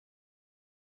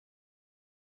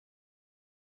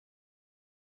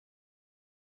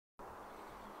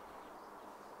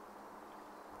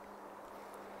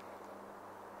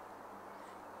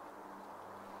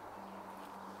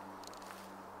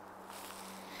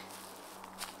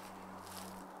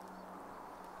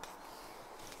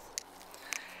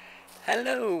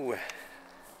Hello.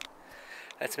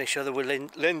 Let's make sure the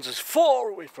lens is far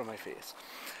away from my face.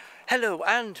 Hello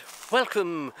and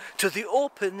welcome to the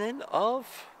opening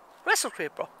of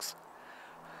WrestleCrate box.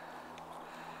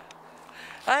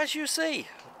 As you see,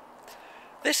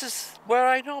 this is where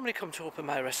I normally come to open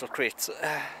my WrestleCrates.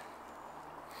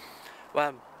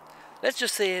 Well, let's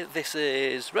just say this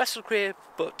is WrestleCrate,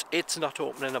 but it's not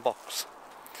opening a box.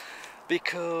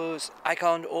 Because I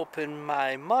can't open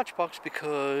my March box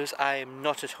because I'm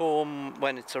not at home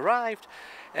when it's arrived,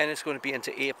 and it's going to be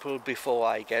into April before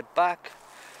I get back.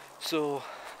 So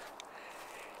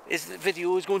the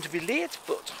video is going to be late,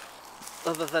 but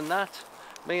other than that,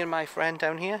 me and my friend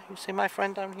down here, you see my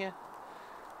friend down here?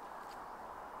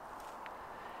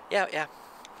 Yeah.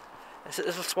 It's a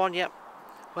little swan, yeah.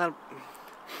 Well,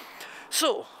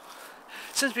 so,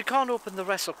 since we can't open the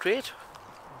WrestleCrate,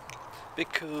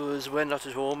 because we're not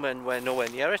at home and we're nowhere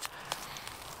near it,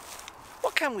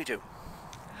 what can we do?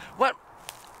 Well,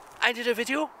 I did a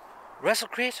video,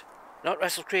 WrestleCrate, not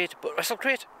WrestleCrate, but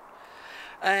WrestleCrate,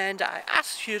 and I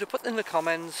asked you to put in the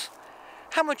comments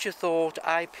how much you thought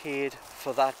I paid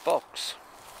for that box.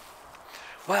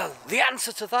 Well, the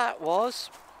answer to that was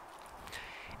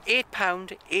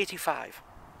 £8.85.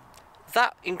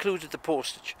 That included the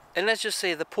postage, and let's just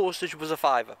say the postage was a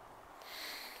 £5.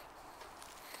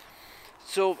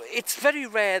 So it's very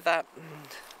rare that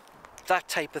that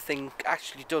type of thing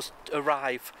actually does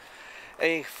arrive,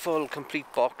 a full complete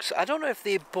box. I don't know if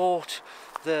they bought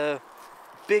the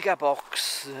bigger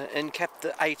box and kept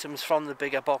the items from the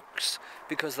bigger box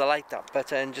because they liked that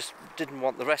better and just didn't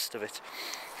want the rest of it.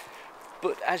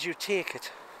 But as you take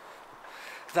it,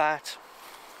 that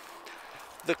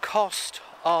the cost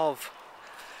of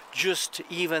just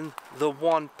even the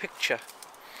one picture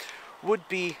would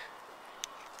be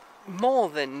more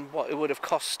than what it would have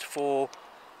cost for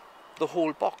the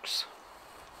whole box.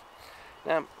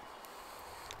 Now,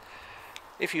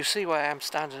 if you see where I am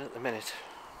standing at the minute,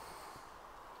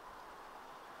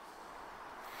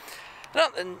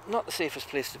 not the safest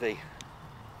place to be,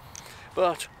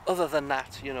 but other than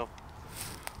that, you know,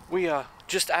 we are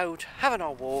just out having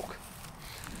our walk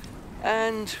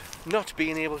and not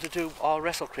being able to do our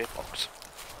WrestleCrate box.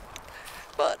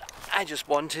 But I just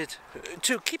wanted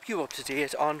to keep you up to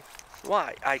date on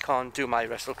why I can't do my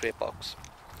WrestleCrate box.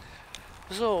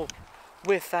 So,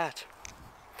 with that,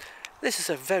 this is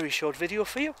a very short video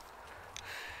for you.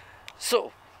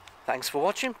 So, thanks for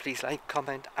watching. Please like,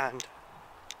 comment and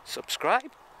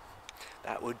subscribe.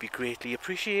 That would be greatly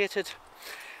appreciated.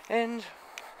 And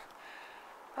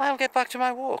I'll get back to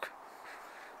my walk.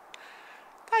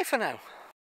 Bye for now.